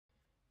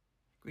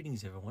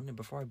Greetings everyone, and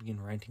before I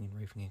begin ranting and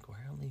raving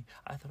incoherently,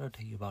 I thought I'd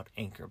tell you about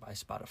Anchor by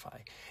Spotify.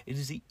 It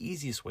is the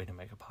easiest way to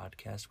make a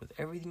podcast with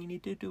everything you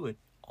need to do it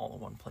all in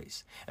one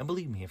place. And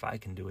believe me, if I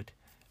can do it,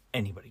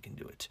 anybody can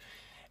do it.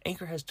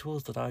 Anchor has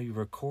tools that allow you to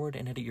record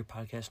and edit your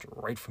podcast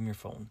right from your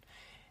phone.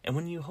 And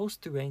when you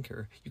host through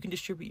Anchor, you can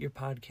distribute your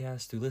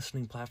podcast through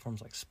listening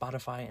platforms like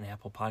Spotify and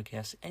Apple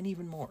Podcasts, and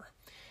even more.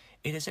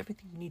 It has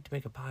everything you need to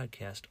make a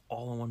podcast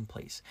all in one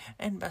place.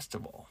 And best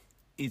of all,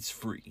 it's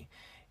free.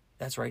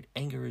 That's right,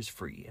 Anchor is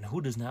free, and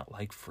who does not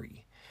like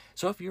free?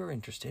 So if you're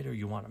interested or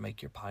you want to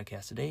make your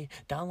podcast today,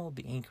 download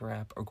the Anchor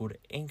app or go to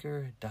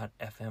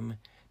anchor.fm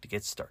to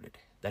get started.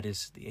 That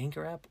is the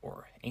Anchor app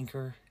or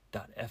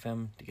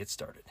anchor.fm to get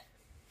started.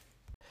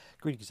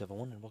 Greetings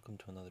everyone, and welcome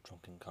to another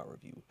drunken car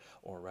review,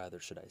 or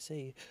rather should I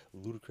say,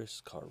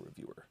 ludicrous car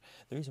reviewer.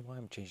 The reason why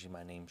I'm changing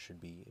my name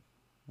should be,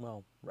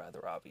 well,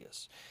 rather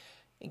obvious.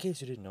 In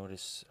case you didn't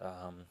notice,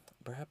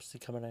 perhaps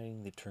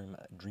combining the term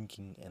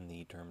drinking and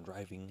the term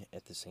driving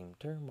at the same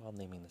term while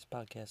naming this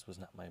podcast was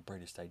not my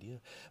brightest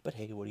idea, but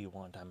hey, what do you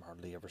want? I'm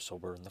hardly ever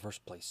sober in the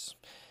first place.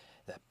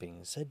 That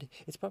being said,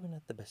 it's probably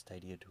not the best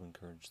idea to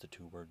encourage the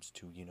two words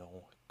to,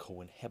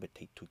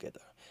 cohabitate together.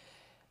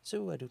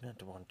 So I do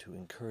not want to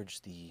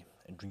encourage the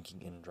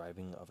drinking and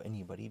driving of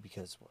anybody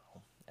because,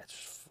 well, that's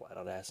just flat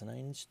out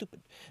asinine and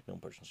stupid. No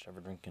person should ever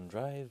drink and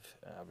drive,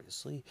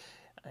 obviously.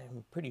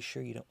 I'm pretty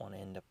sure you don't want to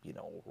end up,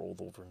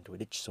 rolled over into a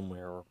ditch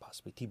somewhere or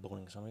possibly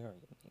T-boning somewhere.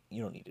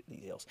 You don't need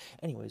details.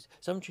 Anyways,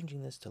 so I'm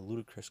changing this to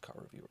ludicrous car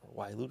reviewer.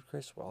 Why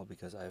ludicrous? Well,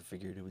 because I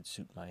figured it would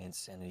suit my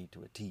insanity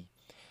to a T.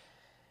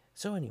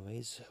 So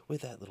anyways,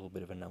 with that little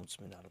bit of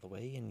announcement out of the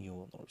way, and you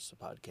will notice the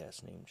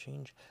podcast name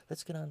change,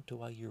 let's get on to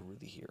why you're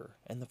really here.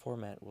 And the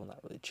format will not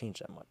really change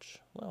that much.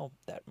 Well,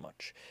 that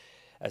much.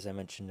 As I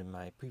mentioned in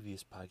my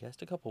previous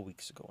podcast a couple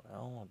weeks ago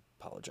now, I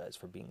apologize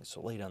for being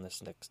so late on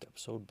this next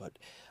episode, but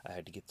I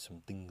had to get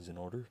some things in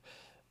order.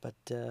 But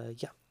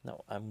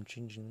I'm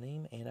changing the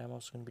name, and I'm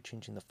also going to be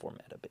changing the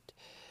format a bit.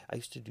 I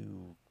used to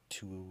do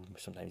 2,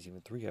 sometimes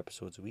even 3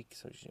 episodes a week,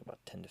 so usually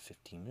about 10 to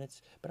 15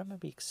 minutes, but I'm going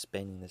to be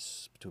expanding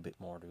this to a bit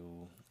more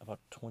to about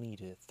 20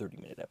 to 30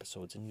 minute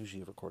episodes, and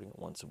usually recording it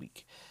once a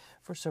week.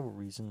 For several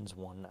reasons.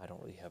 One, I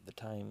don't really have the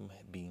time,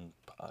 being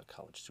a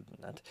college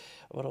student,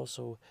 but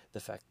also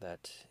the fact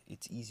that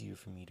it's easier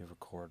for me to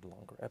record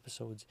longer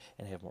episodes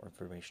and have more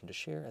information to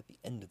share at the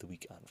end of the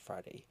week on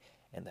Friday,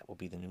 and that will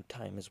be the new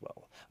time as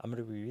well. I'm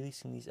going to be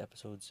releasing these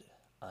episodes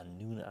on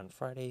noon on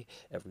Friday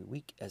every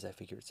week, as I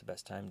figure it's the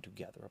best time to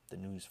gather up the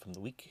news from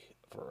the week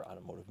for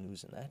automotive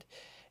news and that,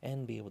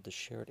 and be able to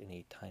share it in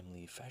a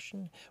timely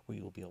fashion where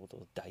you will be able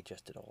to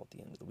digest it all at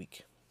the end of the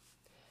week.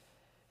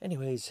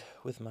 Anyways,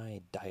 with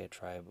my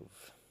diatribe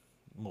of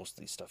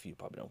mostly stuff you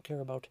probably don't care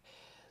about,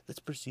 let's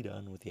proceed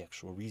on with the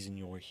actual reason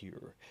you're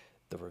here,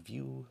 the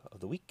review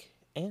of the week,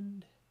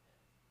 and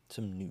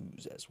some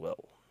news as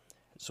well.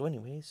 So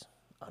anyways,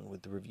 on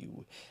with the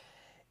review,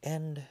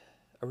 and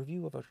a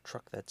review of a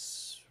truck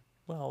that's,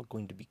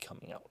 going to be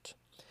coming out.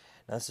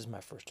 Now, this is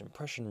my first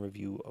impression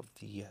review of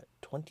the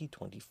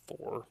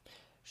 2024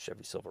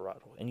 Chevy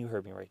Silverado, and you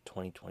heard me right,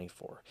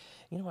 2024.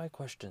 I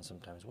question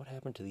sometimes what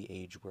happened to the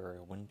age where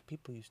when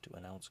people used to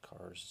announce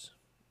cars,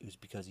 it was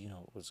because, it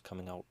was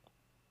coming out,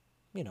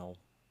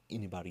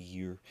 in about a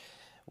year.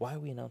 Why are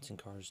we announcing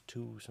cars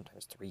 2,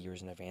 sometimes 3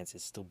 years in advance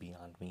is still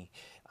beyond me.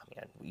 I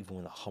mean, even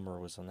when the Hummer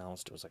was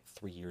announced, it was like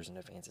 3 years in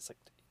advance. It's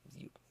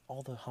like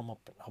all the hum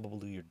up and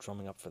hullabaloo you're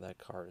drumming up for that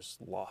car is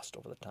lost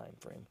over the time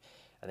frame.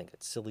 I think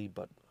it's silly,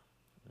 but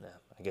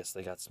I guess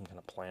they got some kind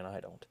of plan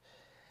I don't.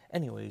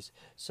 Anyways,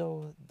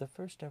 so the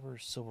first ever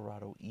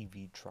Silverado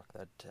EV truck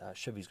that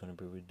Chevy's going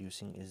to be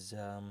reducing is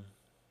a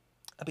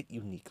bit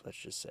unique, let's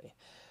just say.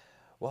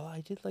 While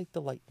I did like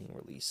the Lightning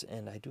release,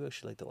 and I do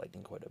actually like the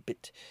Lightning quite a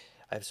bit,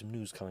 I have some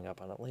news coming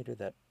up on it later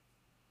that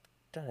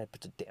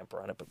puts a damper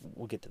on it, but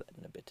we'll get to that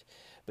in a bit.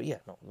 But yeah,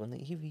 no, when the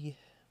EV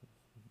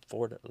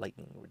Ford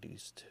Lightning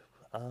reduced,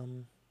 I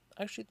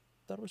actually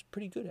thought it was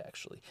pretty good,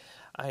 actually.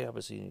 I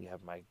obviously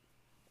have my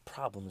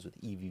problems with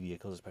EV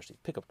vehicles, especially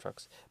pickup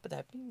trucks, but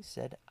that being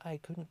said, I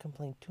couldn't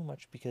complain too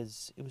much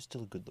because it was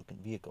still a good-looking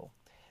vehicle.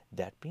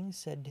 That being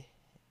said,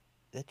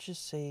 let's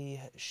just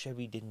say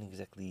Chevy didn't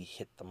exactly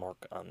hit the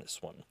mark on this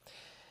one.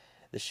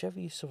 The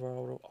Chevy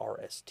Silverado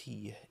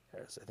RST,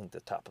 as I think the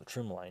top of the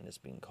trim line is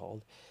being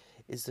called,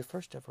 is the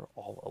first ever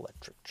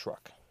all-electric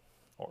truck,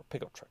 or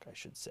pickup truck, I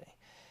should say.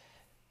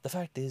 The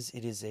fact is,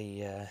 it is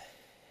a,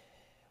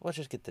 let's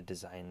just get the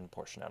design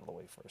portion out of the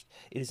way first.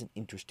 It is an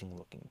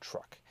interesting-looking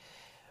truck.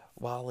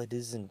 While it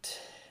isn't,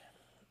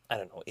 I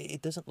don't know,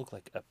 it doesn't look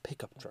like a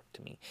pickup truck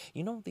to me.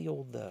 You know the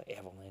old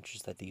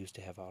Avalanches that they used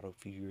to have out a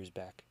few years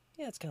back?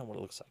 Yeah, that's kind of what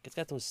it looks like. It's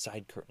got those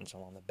side curtains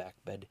along the back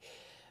bed.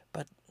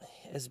 But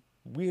as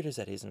weird as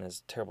that is, and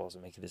as terrible as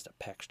it makes it is to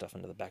pack stuff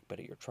into the back bed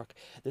of your truck,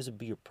 there's a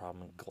bigger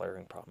problem, a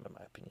glaring problem in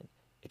my opinion.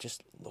 It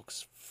just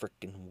looks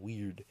freaking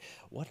weird.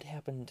 What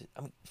happened,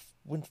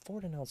 when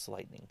Ford announced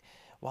Lightning,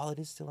 while it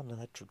is still an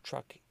electric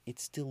truck, it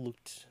still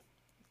looked,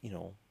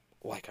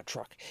 like a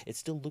truck. It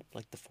still looked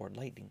like the Ford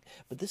Lightning.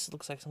 But this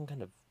looks like some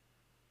kind of,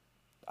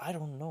 I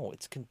don't know.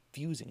 It's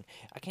confusing.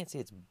 I can't say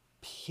it's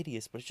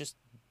hideous, but it's just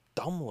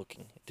dumb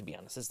looking, to be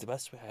honest. It's the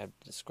best way I have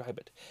to describe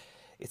it.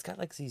 It's got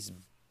like these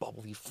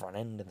bubbly front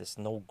end and this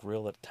no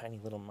grill at a tiny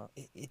little mouth.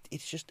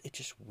 It's just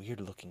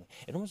weird looking.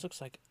 It almost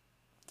looks like,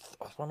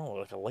 I don't know,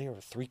 like a layer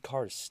of 3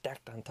 cars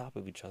stacked on top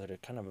of each other to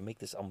kind of make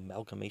this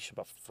amalgamation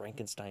of a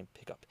Frankenstein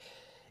pickup.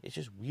 It's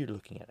just weird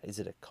looking at it. Is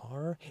it a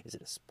car? Is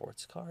it a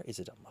sports car? Is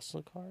it a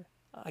muscle car?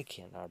 I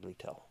can't hardly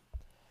tell.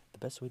 The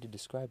best way to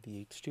describe the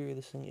exterior of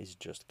this thing is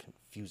just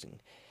confusing.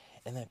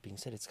 And that being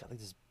said, it's got like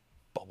this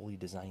bubbly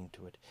design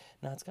to it.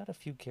 Now, it's got a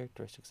few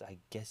characteristics I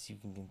guess you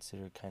can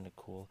consider kind of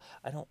cool.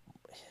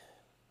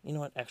 You know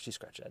what? Actually,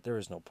 scratch that. There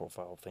is no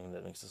profile thing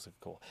that makes this look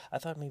cool. I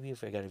thought maybe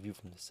if I got a view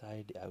from the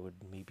side, I would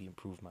maybe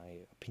improve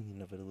my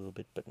opinion of it a little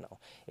bit, but no,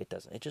 it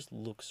doesn't. It just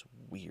looks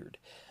weird.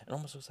 It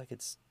almost looks like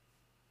it's,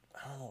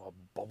 I don't know,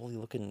 a bubbly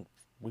looking,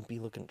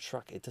 wimpy looking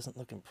truck. It doesn't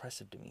look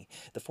impressive to me.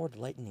 The Ford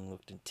Lightning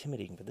looked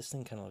intimidating, but this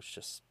thing kind of looks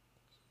just,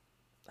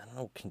 I don't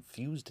know,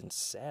 confused and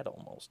sad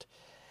almost.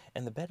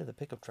 And the bed of the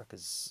pickup truck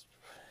is,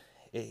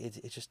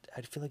 it just,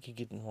 I feel like you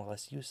get more or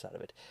less use out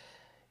of it.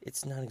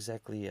 It's not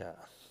exactly,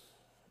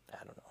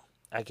 I don't know.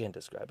 I can't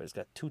describe it. It's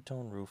got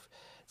two-tone roof.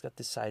 It's got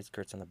the side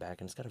skirts on the back,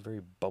 and it's got a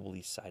very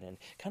bubbly side end.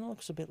 Kind of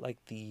looks a bit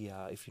like the,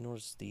 if you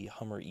notice the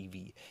Hummer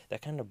EV,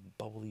 that kind of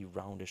bubbly,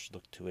 roundish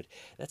look to it.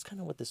 That's kind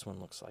of what this one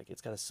looks like.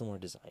 It's got a similar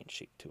design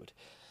shape to it.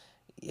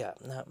 Yeah,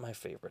 not my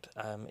favorite.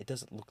 It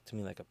doesn't look to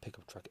me like a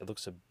pickup truck. It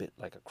looks a bit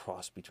like a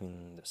cross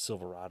between the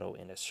Silverado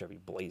and a Chevy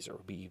Blazer.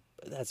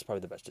 That's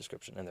probably the best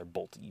description, and they're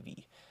both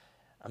EV.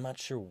 I'm not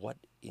sure what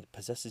it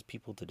possesses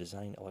people to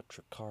design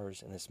electric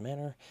cars in this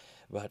manner,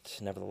 but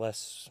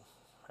nevertheless,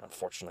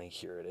 unfortunately,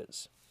 here it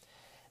is.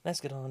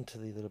 Let's get on to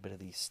the little bit of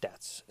the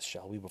stats,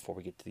 shall we, before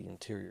we get to the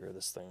interior of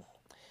this thing.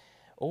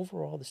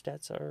 Overall, the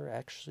stats are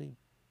actually,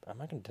 I'm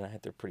not going to deny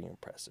it, they're pretty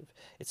impressive.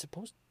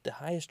 The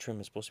highest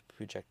trim is supposed to be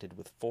projected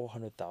with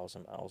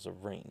 400,000 miles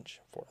of range.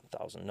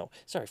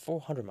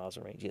 400 miles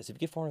of range. Yes, if you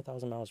get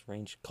 400,000 miles of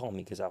range, call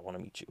me because I want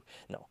to meet you.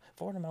 No,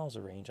 400 miles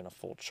of range on a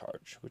full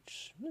charge,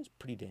 which is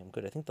pretty damn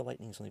good. I think the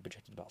Lightning's only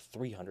projected about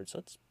 300, so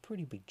it's a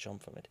pretty big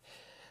jump from it.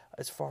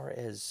 As far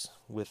as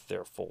with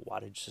their full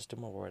wattage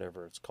system, or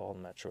whatever it's called,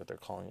 I'm not sure what they're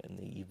calling it in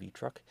the EV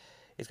truck,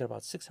 it's got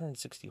about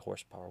 660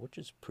 horsepower, which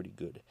is pretty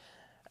good.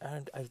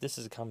 And this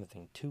is a common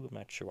thing too. I'm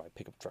not sure why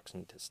pickup trucks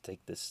need to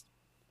take this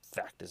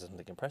fact as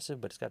something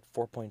impressive, but it's got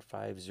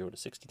 4.5 0 to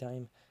 60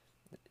 time.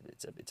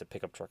 It's a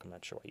pickup truck. I'm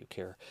not sure why you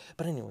care,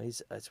 but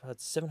anyways, it's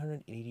about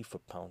 780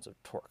 foot-pounds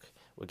of torque.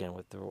 Again,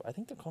 I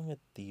think they're calling it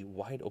the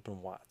wide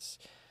open watts.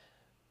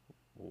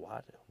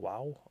 What?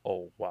 Wow?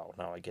 Oh, wow.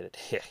 Now I get it.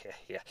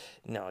 Yeah.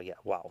 No, yeah.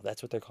 Wow.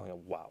 That's what they're calling it.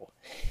 Wow.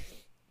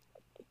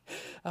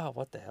 Oh,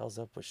 what the hell's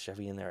up with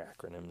Chevy and their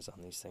acronyms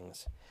on these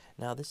things?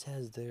 Now, this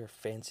has their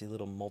fancy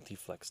little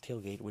multi-flex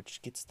tailgate,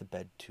 which gets the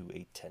bed to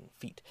a 10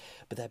 feet.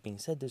 But that being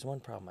said, there's one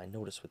problem I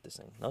noticed with this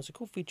thing. Now, it's a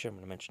cool feature I'm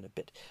going to mention in a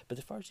bit, but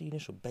as far as the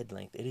initial bed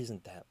length, it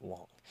isn't that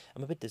long.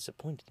 I'm a bit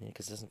disappointed in it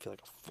because it doesn't feel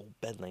like a full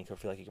bed length, or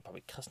feel like you could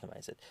probably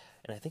customize it.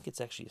 And I think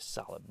it's actually a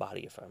solid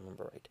body, if I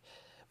remember right.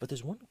 But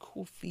there's one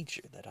cool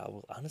feature that I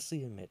will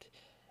honestly admit,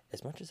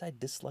 as much as I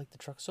dislike the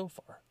truck so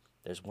far,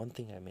 there's one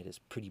thing I made is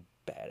pretty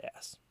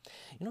badass.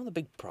 You know the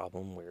big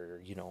problem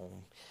where,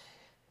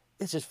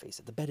 let's just face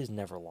it, the bed is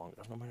never long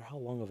enough. No matter how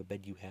long of a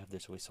bed you have,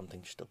 there's always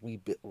something just a wee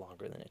bit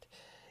longer than it.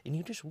 And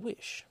you just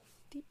wish,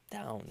 deep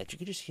down, that you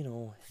could just,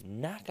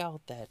 knock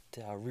out that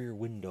rear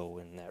window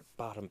and that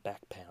bottom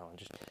back panel and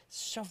just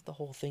shove the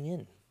whole thing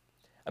in.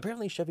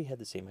 Apparently Chevy had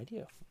the same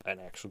idea, an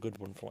actual good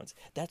one for once.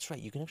 That's right,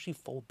 you can actually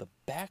fold the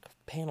back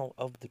panel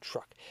of the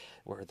truck,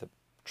 where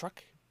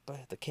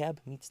the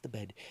cab meets the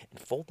bed, and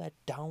fold that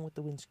down with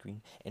the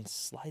windscreen and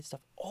slide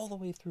stuff all the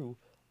way through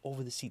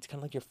over the seats, kind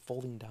of like you're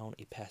folding down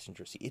a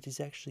passenger seat. It is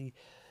actually,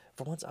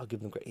 for once, I'll give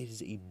them credit, it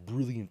is a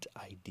brilliant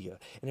idea.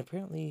 And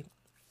apparently,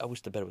 I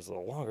wish the bed was a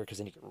little longer because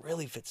then you could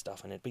really fit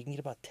stuff in it, but you can get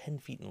about 10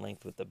 feet in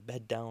length with the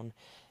bed down,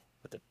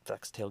 with the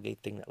flex tailgate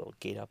thing, that little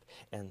gate up,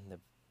 and the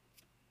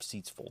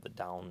seats folded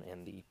down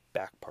and the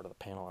back part of the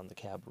panel on the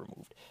cab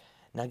removed.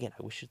 Now again,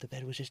 I wish the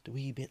bed was just a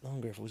wee bit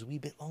longer. If it was a wee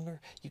bit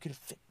longer, you could have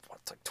fit,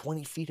 it's like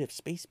 20 feet of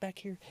space back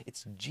here.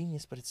 It's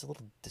genius, but it's a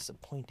little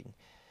disappointing.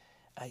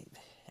 I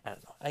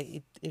don't know.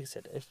 Like I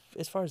said,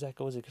 as far as that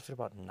goes, it could fit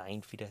about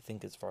 9 feet, I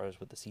think, as far as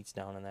with the seats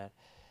down and that.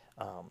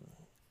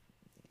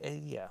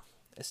 Yeah,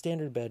 a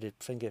standard bed, I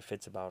think it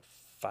fits about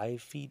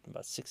 5 feet,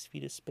 about 6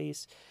 feet of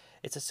space.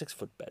 It's a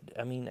 6-foot bed.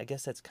 I mean, I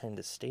guess that's kind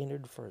of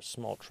standard for a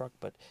small truck,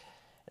 but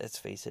let's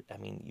face it, I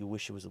mean, you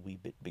wish it was a wee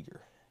bit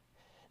bigger.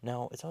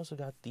 Now, it's also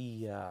got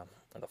the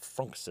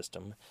frunk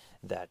system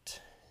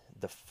that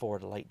the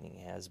Ford Lightning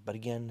has, but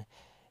again,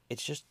 I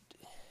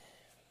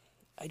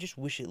just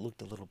wish it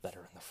looked a little better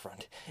in the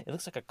front. It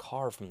looks like a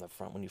car from the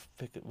front when you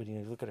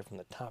look at it from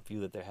the top view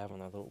that they have on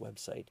their little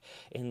website.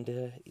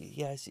 And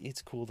yes,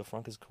 it's cool. The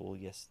front is cool.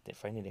 Yes, they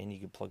find it in. You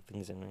can plug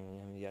things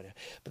in. Yada.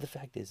 But the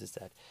fact is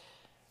that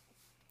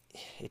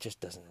it just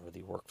doesn't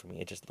really work for me.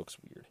 It just looks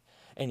weird.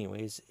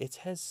 Anyways, it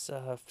has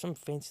some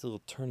fancy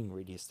little turning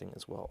radius thing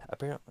as well.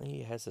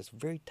 Apparently, it has this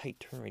very tight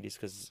turn radius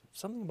because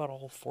something about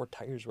all 4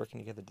 tires working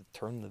together to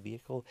turn the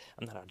vehicle.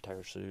 I'm not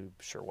entirely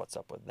sure what's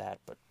up with that,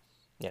 but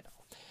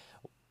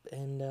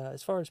And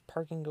as far as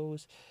parking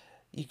goes,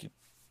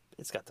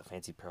 it's got the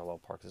fancy parallel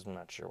parks. I'm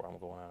not sure what I'm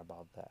going on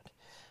about that.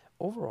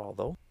 Overall,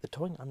 though, the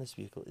towing on this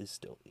vehicle is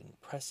still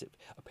impressive.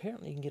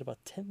 Apparently, you can get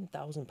about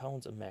 10,000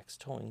 pounds of max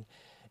towing,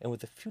 and with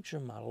the future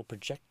model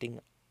projecting,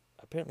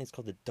 apparently it's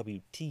called the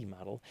WT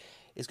model,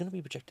 is going to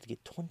be projected to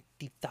get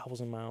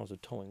 20,000 miles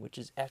of towing, which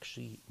is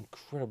actually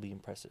incredibly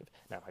impressive.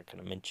 Now, I'm not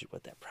going to mention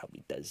what that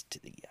probably does to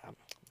the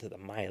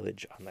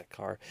mileage on that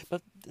car,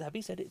 but that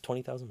being said,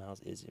 20,000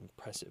 miles is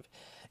impressive.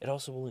 It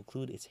also will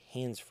include its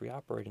hands-free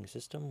operating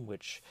system,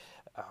 which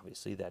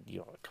obviously that,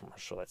 the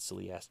commercial, that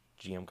silly-ass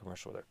GM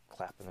commercial where they're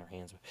clapping their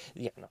hands.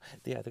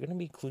 They're going to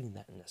be including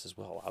that in this as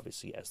well,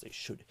 obviously, as they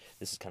should.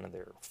 This is kind of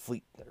their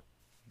fleet, their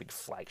big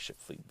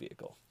flagship fleet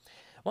vehicle.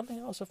 One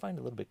thing I also find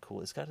a little bit cool,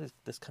 it's got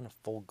this kind of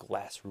full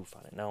glass roof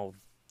on it. Now,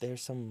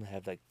 there's some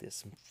have like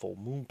this full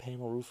moon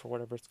panel roof or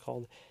whatever it's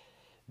called,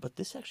 but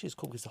this actually is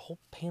cool because the whole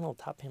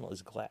top panel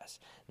is glass.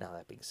 Now,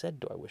 that being said,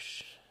 do I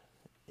wish...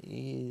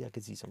 I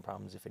could see some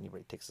problems if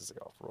anybody takes this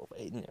off road,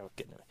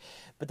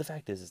 but the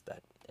fact is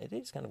that it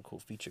is kind of a cool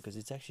feature because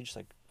it's actually just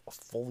like a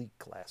fully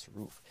glass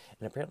roof,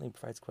 and apparently it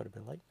provides quite a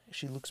bit of light. It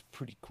actually looks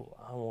pretty cool.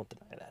 I won't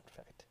deny that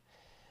fact.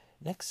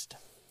 Next,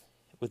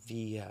 with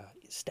the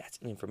stats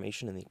and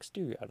information and the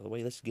exterior out of the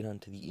way, let's get on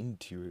to the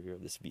interior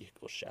of this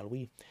vehicle, shall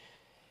we?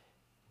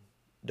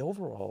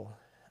 Overall,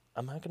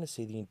 I'm not going to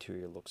say the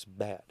interior looks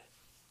bad.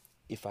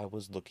 If I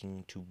was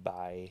looking to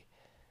buy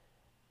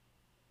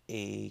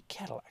a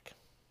Cadillac,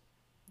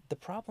 the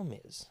problem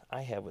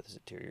I have with this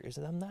interior is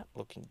that I'm not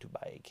looking to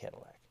buy a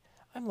Cadillac.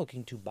 I'm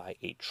looking to buy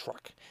a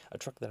truck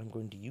that I'm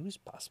going to use,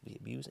 possibly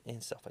abuse,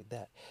 and stuff like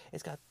that.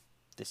 It's got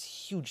this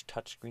huge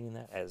touchscreen in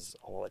that, as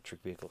all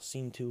electric vehicles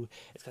seem to.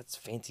 It's got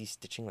fancy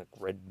stitching, like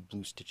red,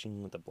 blue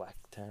stitching with the black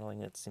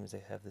tiling. It seems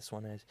they have this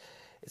one as.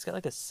 It's got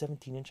like a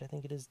 17-inch, I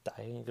think it is,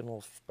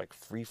 diagonal, like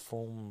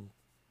form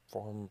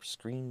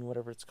screen,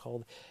 whatever it's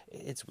called.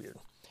 It's weird.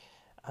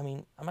 I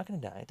mean, I'm not going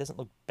to deny it doesn't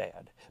look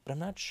bad, but I'm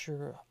not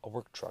sure a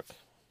work truck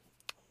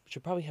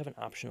should probably have an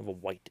option of a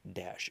white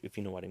dash, if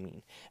you know what I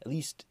mean. At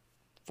least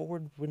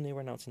Ford, when they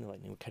were announcing the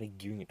Lightning, were kind of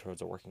gearing it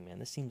towards a working man.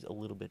 This seems a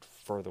little bit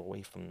further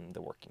away from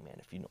the working man,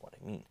 if you know what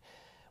I mean.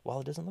 While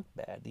it doesn't look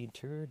bad, the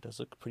interior does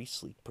look pretty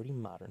sleek, pretty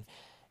modern,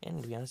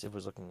 and to be honest, if I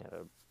was looking at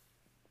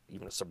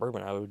even a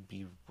Suburban, I would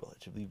be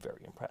relatively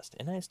very impressed.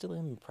 And I still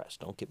am impressed,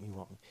 don't get me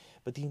wrong.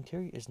 But the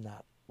interior is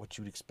not what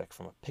you would expect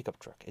from a pickup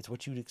truck. It's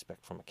what you would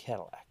expect from a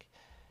Cadillac.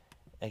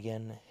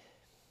 Again,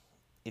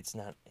 it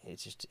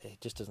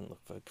just doesn't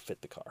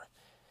fit the car.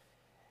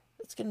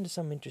 Let's get into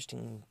some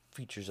interesting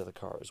features of the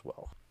car as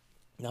well.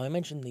 Now, I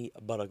mentioned the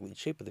butt ugly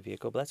shape of the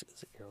vehicle, but that's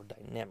because of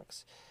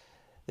aerodynamics.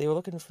 They were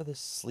looking for this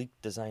sleek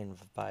design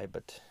vibe,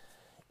 but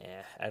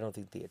I don't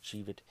think they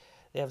achieve it.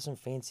 They have some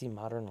fancy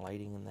modern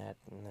lighting in that,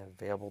 and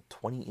available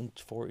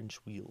 20-inch,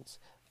 4-inch wheels.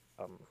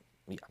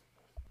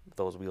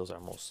 Those wheels are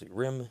mostly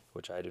rim,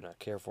 which I do not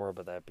care for,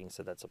 but that being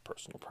said, that's a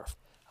personal preference.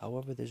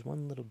 However, there's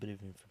one little bit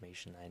of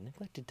information I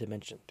neglected to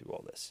mention through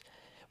all this.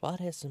 While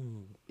it has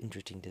some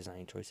interesting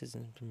design choices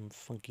and some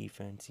funky,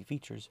 fancy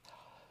features,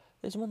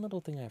 there's one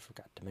little thing I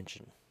forgot to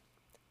mention.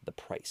 The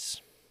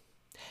price.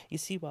 You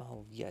see,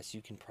 while, yes,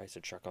 you can price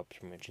a truck up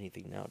pretty much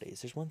anything nowadays,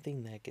 there's one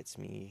thing that gets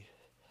me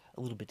a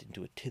little bit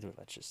into a tither,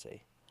 let's just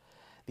say.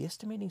 The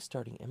estimating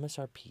starting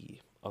MSRP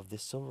of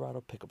this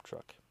Silverado pickup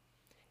truck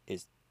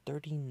is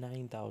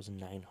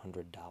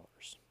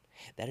 $39,900.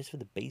 That is for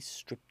the base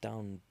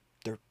stripped-down,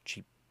 dirt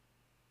cheap,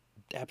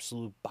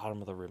 absolute bottom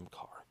of the rim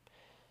car.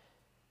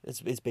 It's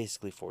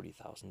basically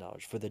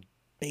 $40,000 for the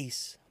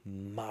base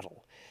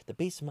model. The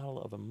base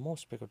model of a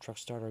most pickup truck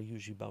start are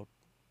usually about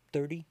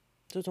 30,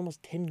 so it's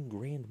almost 10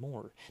 grand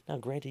more. Now,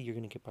 granted, you're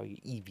going to get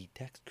probably EV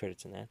tax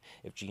credits in that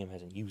if GM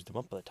hasn't used them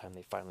up by the time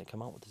they finally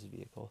come out with this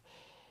vehicle.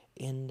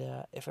 And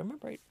if I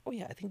remember right,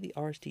 I think the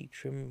RST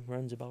trim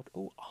runs about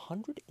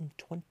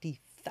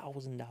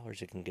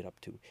 $120,000 it can get up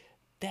to.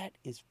 That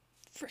is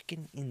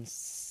freaking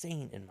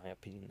insane, in my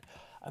opinion.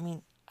 I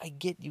mean, I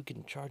get you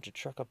can charge a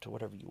truck up to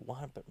whatever you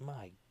want, but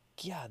my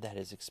God, that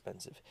is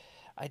expensive.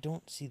 I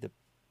don't see the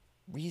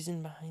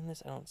reason behind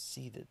this. I don't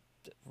see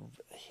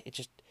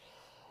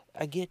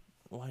I get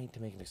wanting to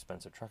make an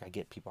expensive truck. I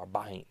get people are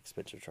buying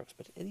expensive trucks,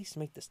 but at least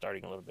make the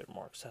starting a little bit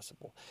more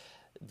accessible.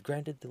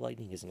 Granted, the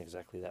Lightning isn't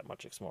exactly that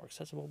much more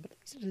accessible, but at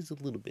least it is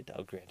a little bit,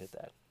 I'll grant it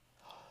that.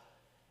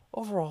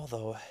 Overall,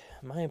 though,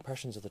 my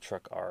impressions of the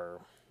truck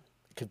are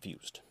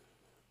confused.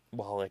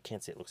 While I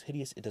can't say it looks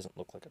hideous, it doesn't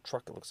look like a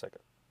truck. It looks like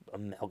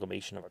an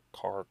amalgamation of a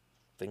car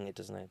thing. It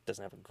doesn't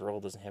have a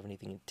grill, doesn't have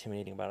anything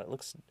intimidating about it.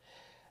 It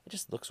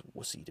just looks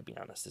wussy, to be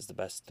honest, is the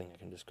best thing I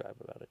can describe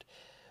about it.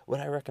 Would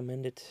I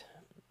recommend it?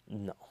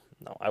 No,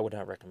 I would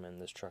not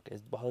recommend this truck.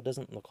 While it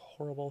doesn't look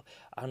horrible,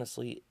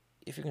 honestly,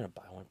 if you're going to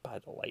buy one, buy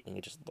the Lightning.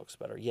 It just looks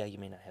better. Yeah, you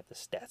may not have the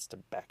stats to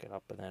back it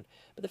up and that,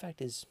 but the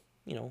fact is,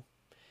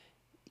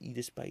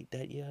 despite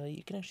that, yeah,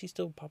 you can actually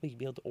still probably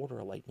be able to order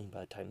a Lightning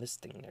by the time this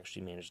thing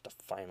actually managed to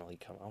finally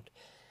come out.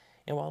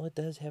 And while it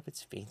does have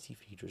its fancy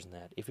features in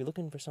that, if you're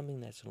looking for something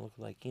that's going to look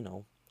like,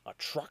 a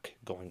truck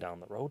going down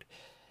the road,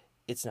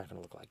 it's not going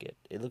to look like it.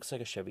 It looks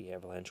like a Chevy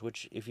Avalanche,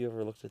 which, if you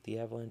ever looked at the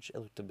Avalanche, it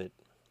looked a bit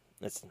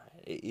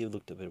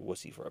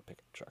wussy for a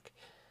pickup truck.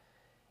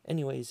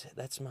 Anyways,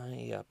 that's my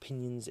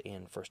opinions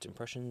and first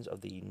impressions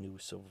of the new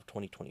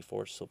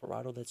 2024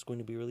 Silverado that's going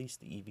to be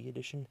released, the EV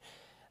edition.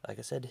 Like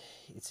I said,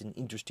 it's an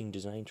interesting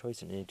design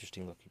choice and an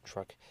interesting looking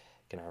truck.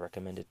 Can I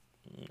recommend it?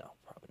 No,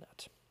 probably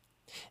not.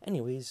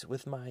 Anyways,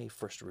 with my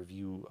first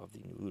review of the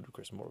new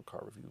Ludicrous Motor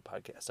Car Review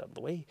podcast out of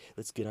the way,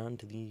 let's get on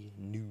to the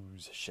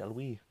news, shall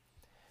we?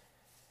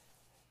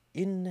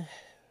 In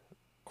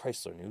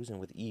Chrysler news and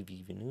with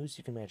EV news,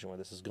 you can imagine where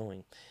this is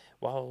going.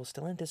 While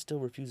Stellantis still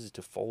refuses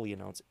to fully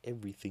announce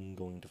everything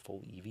going to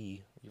full EV,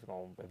 even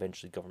though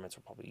eventually governments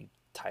will probably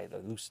tie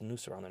the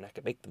noose around their neck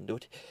and make them do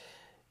it,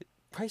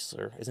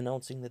 Chrysler is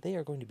announcing that they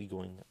are going to be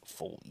going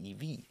full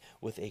EV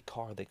with a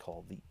car they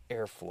call the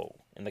Airflow.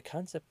 And the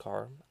concept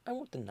car, I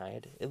won't deny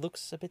it, it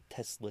looks a bit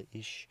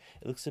Tesla-ish.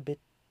 It looks a bit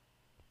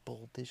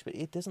boldish, but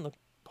it doesn't look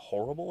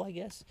horrible, I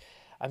guess.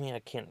 I mean, I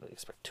can't really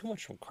expect too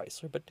much from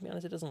Chrysler, but to be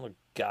honest, it doesn't look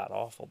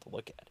god-awful to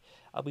look at.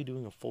 I'll be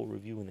doing a full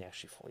review when they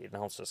actually fully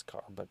announce this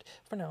car, but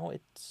for now,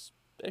 it's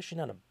actually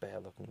not a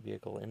bad-looking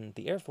vehicle, and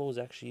the Airflow is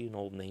actually an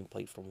old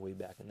nameplate from way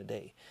back in the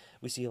day.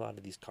 We see a lot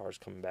of these cars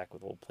coming back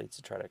with old plates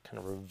to try to kind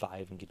of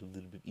revive and get a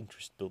little bit of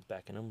interest built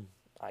back in them,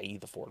 i.e.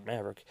 the Ford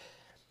Maverick.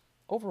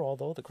 Overall,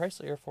 though, the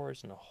Chrysler Airflow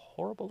isn't a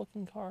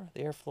horrible-looking car.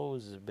 The Airflow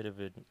is a bit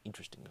of an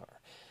interesting car.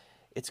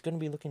 It's going to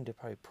be looking to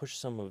probably push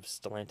some of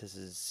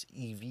Stellantis'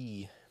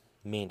 EV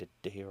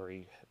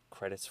mandatory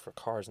credits for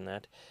cars and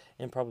that,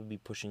 and probably be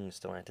pushing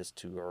Stellantis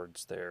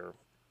towards their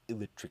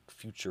electric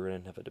future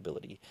and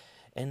inevitability.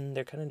 And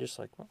they're kind of just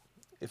like, well,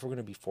 if we're going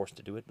to be forced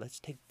to do it, let's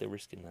take the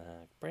risk in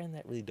a brand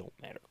that really don't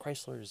matter.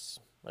 Chrysler's,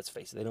 let's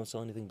face it, they don't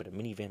sell anything but a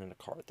minivan and a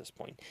car at this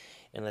point.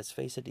 And let's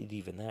face it,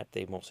 even that,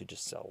 they mostly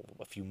just sell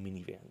a few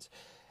minivans.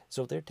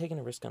 So they're taking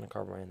a risk on a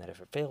car brand that if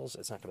it fails,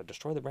 it's not going to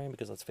destroy the brand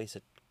because, let's face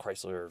it,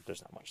 Chrysler,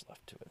 there's not much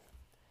left to it.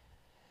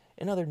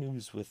 In other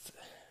news with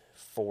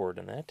Ford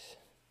and that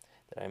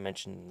I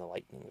mentioned in the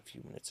Lightning a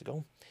few minutes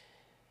ago,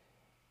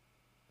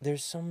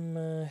 there's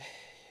some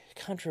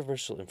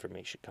controversial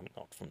information coming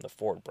out from the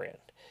Ford brand.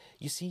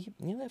 You see,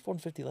 that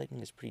F-150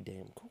 Lightning is pretty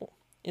damn cool.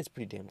 It's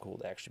pretty damn cool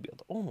to actually be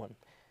able to own one.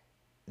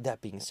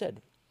 That being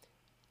said,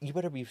 you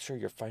better be sure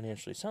you're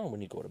financially sound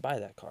when you go to buy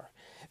that car.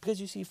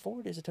 Because you see,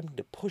 Ford is attempting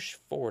to push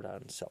forward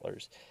on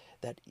sellers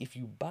that if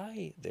you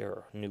buy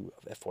their new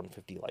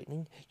F-150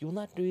 Lightning, you will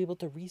not be able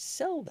to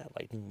resell that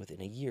Lightning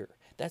within a year.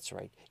 That's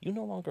right, you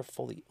no longer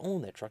fully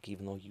own that truck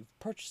even though you've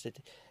purchased it.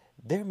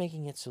 They're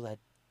making it so that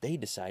they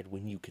decide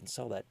when you can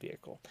sell that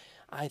vehicle.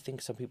 I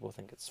think some people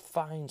think it's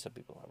fine, some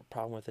people have a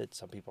problem with it,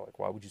 some people are like,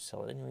 why would you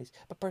sell it anyways?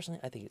 But personally,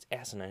 I think it's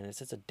asinine and it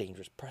sets a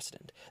dangerous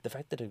precedent. The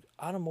fact that an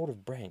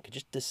automotive brand could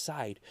just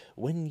decide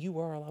when you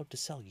are allowed to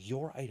sell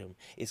your item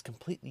is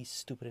completely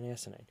stupid and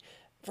asinine.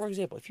 For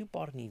example, if you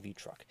bought an EV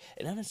truck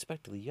and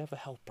unexpectedly you have a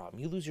health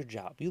problem, you lose your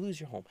job, you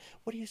lose your home,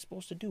 what are you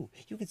supposed to do?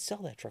 You could sell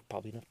that truck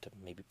probably enough to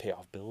maybe pay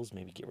off bills,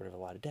 maybe get rid of a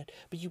lot of debt,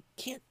 but you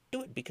can't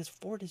do it because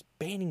Ford is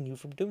banning you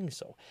from doing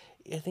so.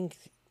 I think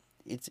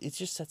it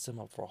just sets them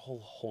up for a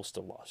whole host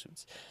of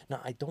lawsuits.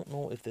 Now, I don't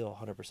know if they'll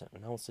 100%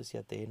 announce this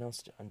yet. They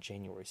announced it on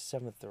January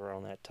 7th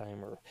around that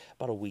time, or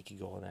about a week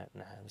ago on that,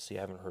 and honestly,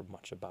 I haven't heard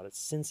much about it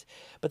since.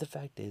 But the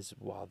fact is,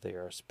 while they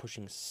are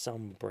pushing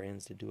some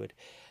brands to do it,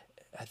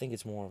 I think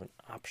it's more of an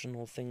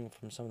optional thing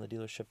from some of the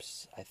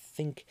dealerships. I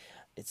think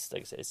it's,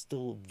 like I said, it's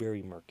still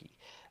very murky.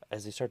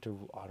 As they start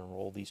to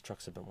unroll these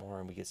trucks a bit more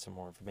and we get some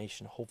more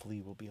information, hopefully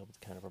we'll be able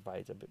to kind of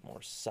provide a bit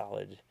more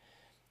solid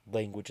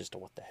language as to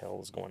what the hell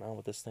is going on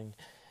with this thing.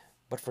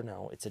 But for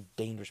now, it's a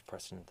dangerous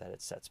precedent that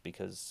it sets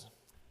because,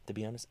 to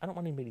be honest, I don't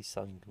want anybody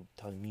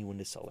telling me when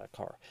to sell that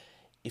car.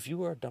 If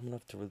you are dumb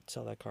enough to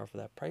sell that car for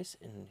that price,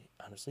 and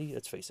honestly,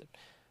 let's face it,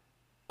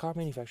 car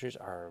manufacturers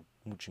are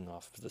mooching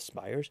off the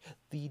buyers.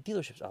 The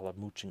dealerships are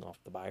mooching off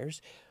the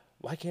buyers.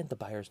 Why can't the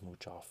buyers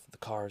mooch off the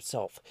car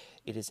itself?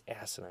 It is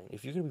asinine.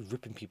 If you're going to be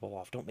ripping people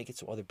off, don't make it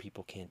so other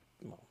people can't,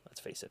 well, let's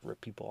face it,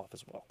 rip people off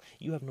as well.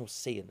 You have no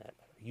say in that matter.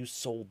 You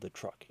sold the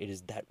truck. It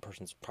is that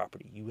person's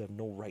property. You have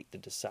no right to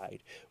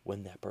decide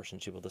when that person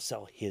should be able to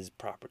sell his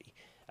property.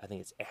 I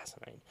think it's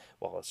asinine.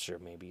 While it sure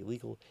may be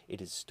illegal,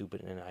 it is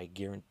stupid, and I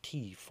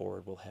guarantee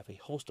Ford will have a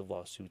host of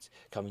lawsuits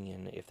coming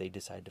in if they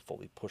decide to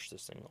fully push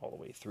this thing all the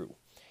way through.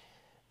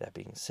 That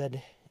being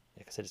said,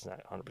 like I said, it's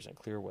not 100%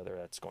 clear whether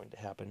that's going to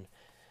happen.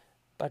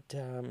 But,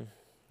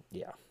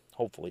 yeah,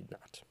 hopefully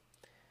not.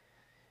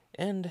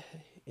 And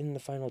in the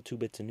final 2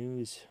 bits of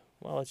news,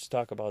 well, let's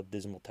talk about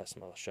dismal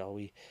Tesla, shall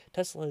we?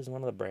 Tesla is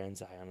one of the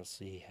brands I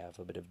honestly have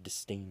a bit of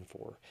disdain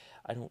for.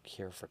 I don't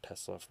care for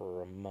Tesla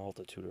for a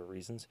multitude of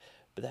reasons.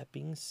 But that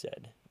being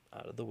said,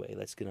 out of the way,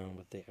 let's get on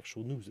with the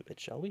actual news of it,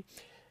 shall we?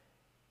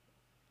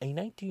 A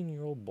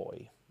 19-year-old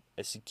boy,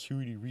 a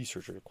security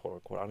researcher,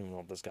 quote-unquote, I don't even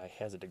know if this guy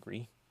has a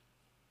degree,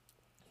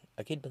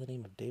 a kid by the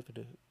name of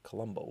David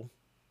Colombo,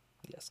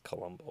 yes,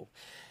 Colombo,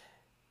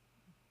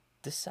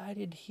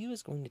 decided he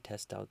was going to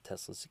test out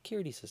Tesla's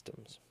security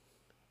systems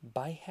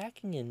by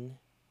hacking in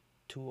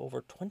to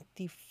over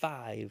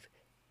 25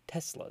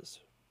 Teslas.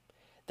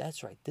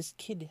 That's right, this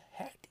kid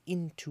hacked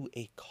into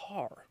a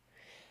car,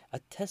 a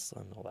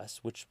Tesla no less,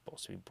 which is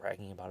supposed to be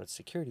bragging about its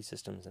security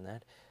systems and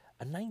that.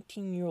 A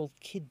 19-year-old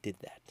kid did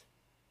that.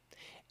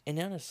 And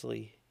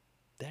honestly,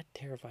 that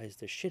terrifies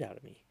the shit out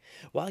of me.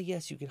 While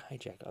yes, you can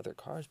hijack other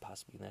cars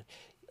possibly in that,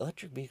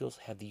 electric vehicles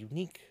have the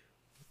unique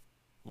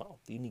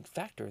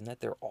factor in that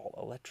they're all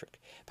electric.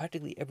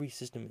 Practically every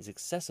system is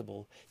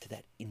accessible to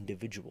that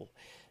individual.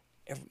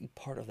 Every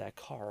part of that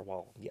car,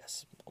 while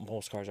yes,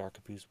 most cars are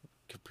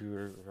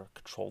computer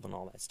controlled and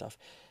all that stuff,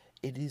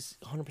 it is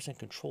 100%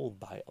 controlled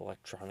by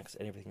electronics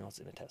and everything else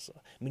in a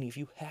Tesla. Meaning if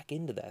you hack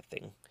into that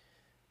thing,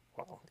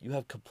 well, you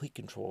have complete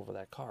control over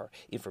that car.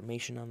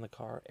 Information on the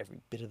car, every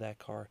bit of that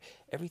car,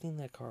 everything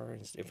that car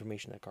and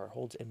information that car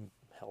holds, and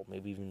hell,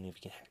 maybe even if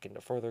you can hack into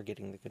further,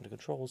 getting into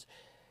controls,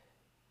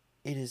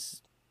 it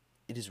is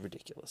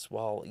ridiculous.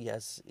 While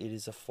yes, it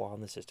is a flaw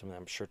in the system, and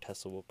I'm sure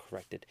Tesla will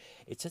correct it,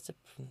 it sets up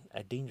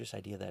a dangerous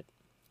idea that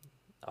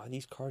are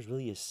these cars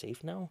really as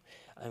safe now?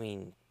 I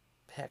mean,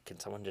 heck, can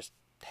someone just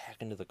hack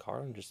into the car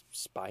and just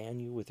spy on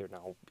you with their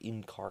now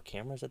in-car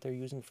cameras that they're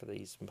using for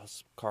these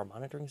car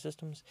monitoring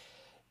systems?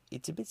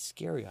 It's a bit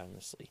scary,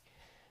 honestly.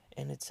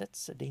 And it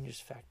sets a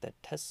dangerous fact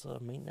that Tesla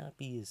may not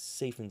be as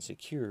safe and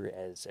secure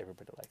as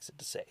everybody likes it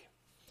to say.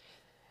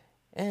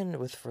 And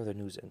with further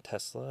news in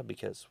Tesla,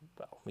 because,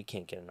 well, we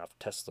can't get enough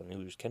Tesla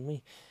news, can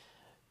we?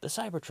 The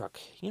Cybertruck,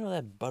 you know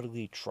that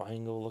ugly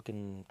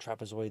triangle-looking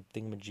trapezoid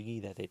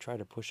thingamajiggy that they try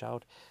to push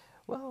out?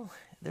 Well,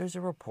 there's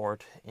a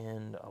report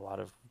and a lot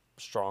of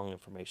strong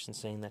information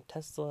saying that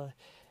Tesla,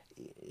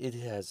 it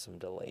has some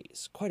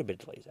delays. Quite a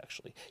bit of delays,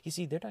 actually. You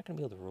see, they're not going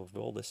to be able to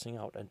roll this thing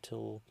out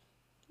until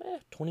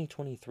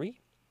 2023?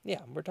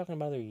 Yeah, we're talking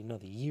about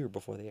the year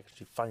before they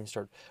actually finally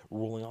start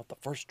rolling out the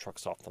first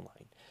trucks off the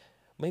line.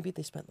 Maybe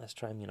they spent less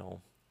time,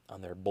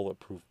 on their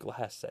bulletproof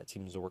glass that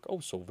seems to work oh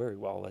so very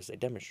well as they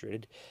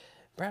demonstrated.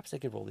 Perhaps they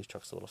could roll these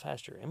trucks a little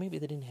faster. And maybe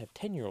they didn't have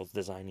 10-year-olds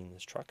designing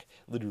this truck,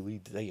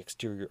 literally the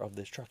exterior of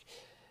this truck.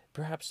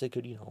 Perhaps they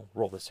could,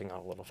 roll this thing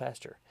out a little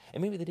faster.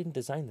 And maybe they didn't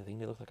design the thing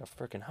to look like a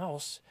frickin'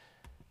 house.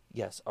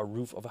 Yes, a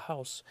roof of a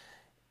house.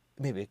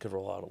 Maybe it could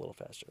roll out a little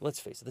faster. Let's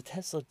face it, the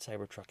Tesla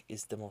Cybertruck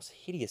is the most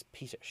hideous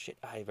piece of shit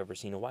I've ever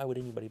seen. And why would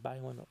anybody buy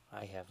one?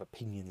 I have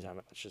opinions on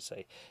it, let's just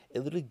say. It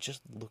literally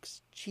just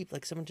looks cheap,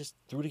 like someone just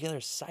threw together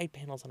side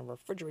panels on a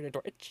refrigerator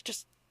door. It's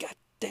just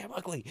goddamn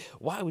ugly.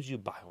 Why would you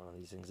buy one of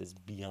these things? It's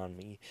beyond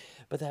me.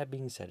 But that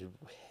being said,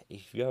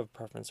 if you have a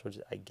preference towards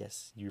it, I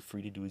guess you're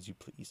free to do as you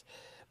please.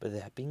 But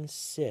that being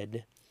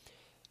said,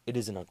 it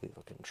is an ugly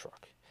looking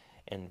truck.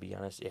 And to be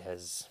honest, it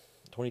has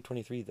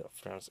 2023, the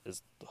front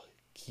is...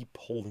 Keep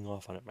holding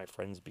off on it, my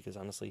friends, because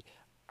honestly,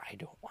 I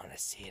don't want to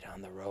see it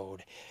on the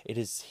road. It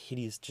is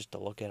hideous just to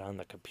look at on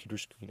the computer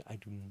screen. I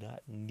do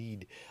not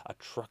need a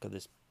truck of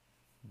this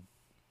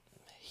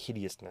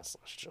hideousness,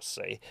 let's just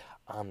say,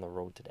 on the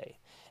road today.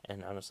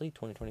 And honestly,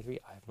 2023,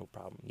 I have no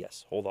problem.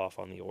 Yes, hold off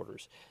on the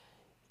orders.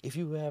 If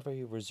you have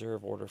a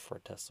reserve order for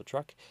a Tesla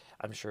truck,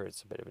 I'm sure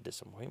it's a bit of a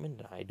disappointment,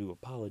 and I do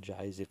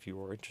apologize if you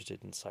are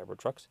interested in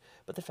Cybertrucks,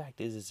 but the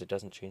fact is it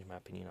doesn't change my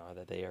opinion on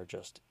that they are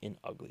just an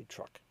ugly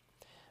truck.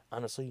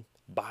 Honestly,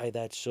 buy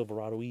that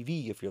Silverado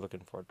EV if you're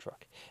looking for a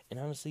truck. And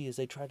honestly, as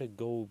they try to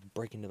go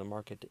break into the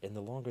market, and the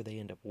longer they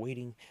end up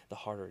waiting, the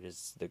harder it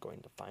is they're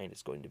going to find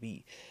it's going to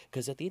be.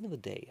 Because at the end of the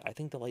day, I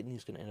think the Lightning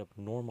is going to end up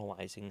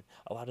normalizing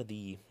a lot of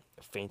the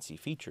fancy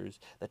features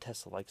that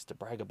Tesla likes to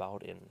brag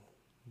about and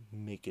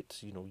make it,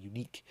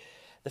 unique.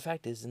 The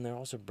fact is, and they're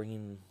also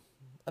bringing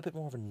a bit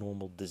more of a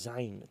normal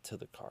design to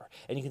the car.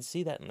 And you can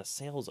see that in the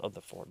sales of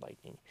the Ford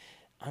Lightning.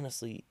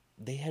 Honestly,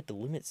 they had to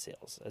limit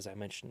sales, as I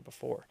mentioned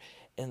before.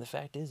 And the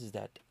fact is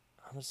that,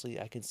 honestly,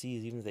 I can see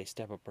even if they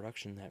step up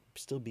production, that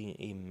still being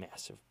a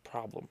massive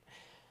problem.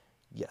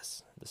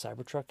 Yes, the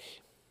Cybertruck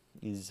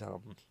is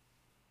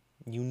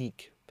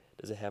unique.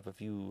 Does it have a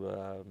few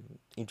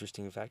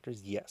interesting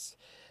factors? Yes.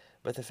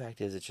 But the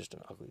fact is, it's just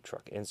an ugly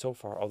truck. And so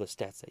far, all the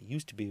stats they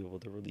used to be able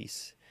to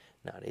release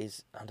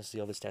nowadays, honestly,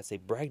 all the stats they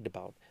bragged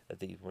about that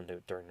they went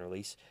out during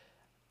release,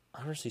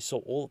 honestly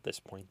so old at this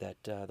point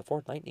that the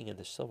Ford Lightning and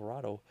the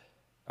Silverado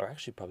are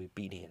actually probably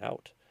beating it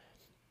out.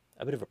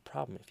 A bit of a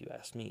problem, if you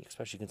ask me,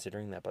 especially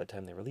considering that by the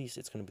time they release,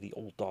 it's going to be the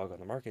old dog on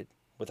the market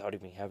without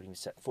even having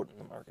set foot in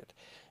the market.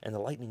 And the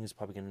Lightning is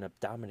probably going to end up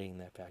dominating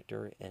that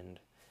factor, and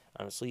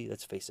honestly,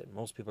 let's face it,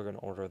 most people are going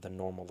to order the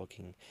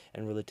normal-looking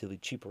and relatively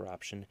cheaper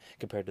option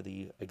compared to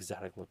the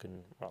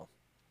exotic-looking, well,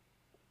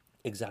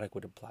 exotic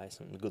would imply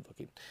something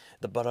good-looking,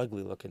 the but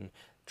ugly-looking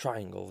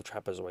triangle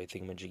trapezoid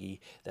thingamajiggy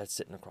that's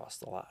sitting across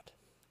the lot.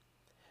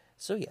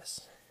 So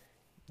yes,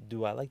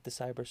 do I like the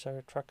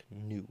Cybertruck?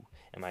 No.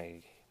 Am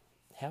I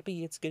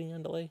happy it's getting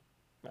on delay?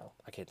 Well,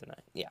 I can't deny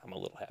it. Yeah, I'm a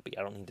little happy.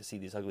 I don't need to see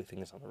these ugly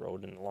things on the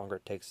road, and the longer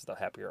it takes, the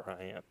happier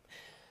I am.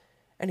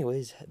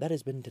 Anyways, that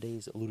has been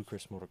today's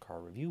Ludicrous Motor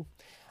Car Review.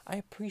 I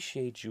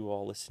appreciate you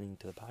all listening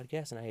to the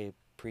podcast, and I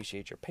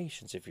appreciate your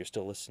patience if you're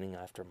still listening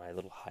after my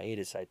little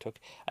hiatus I took.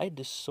 I had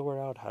to sort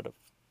out how to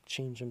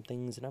change some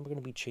things, and I'm going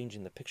to be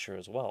changing the picture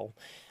as well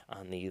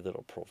on the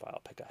little profile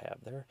pic I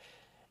have there.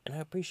 And I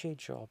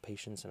appreciate your all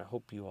patience, and I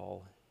hope you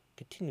all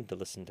continue to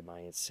listen to my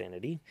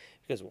insanity,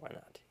 because why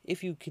not?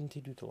 If you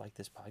continue to like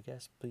this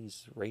podcast,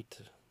 please rate,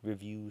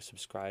 review,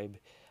 subscribe.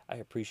 I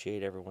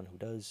appreciate everyone who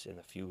does, and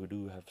the few who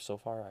do have so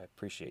far, I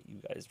appreciate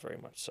you guys very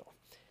much so.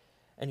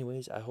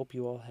 Anyways, I hope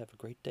you all have a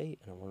great day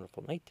and a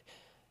wonderful night.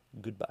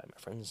 Goodbye, my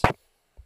friends.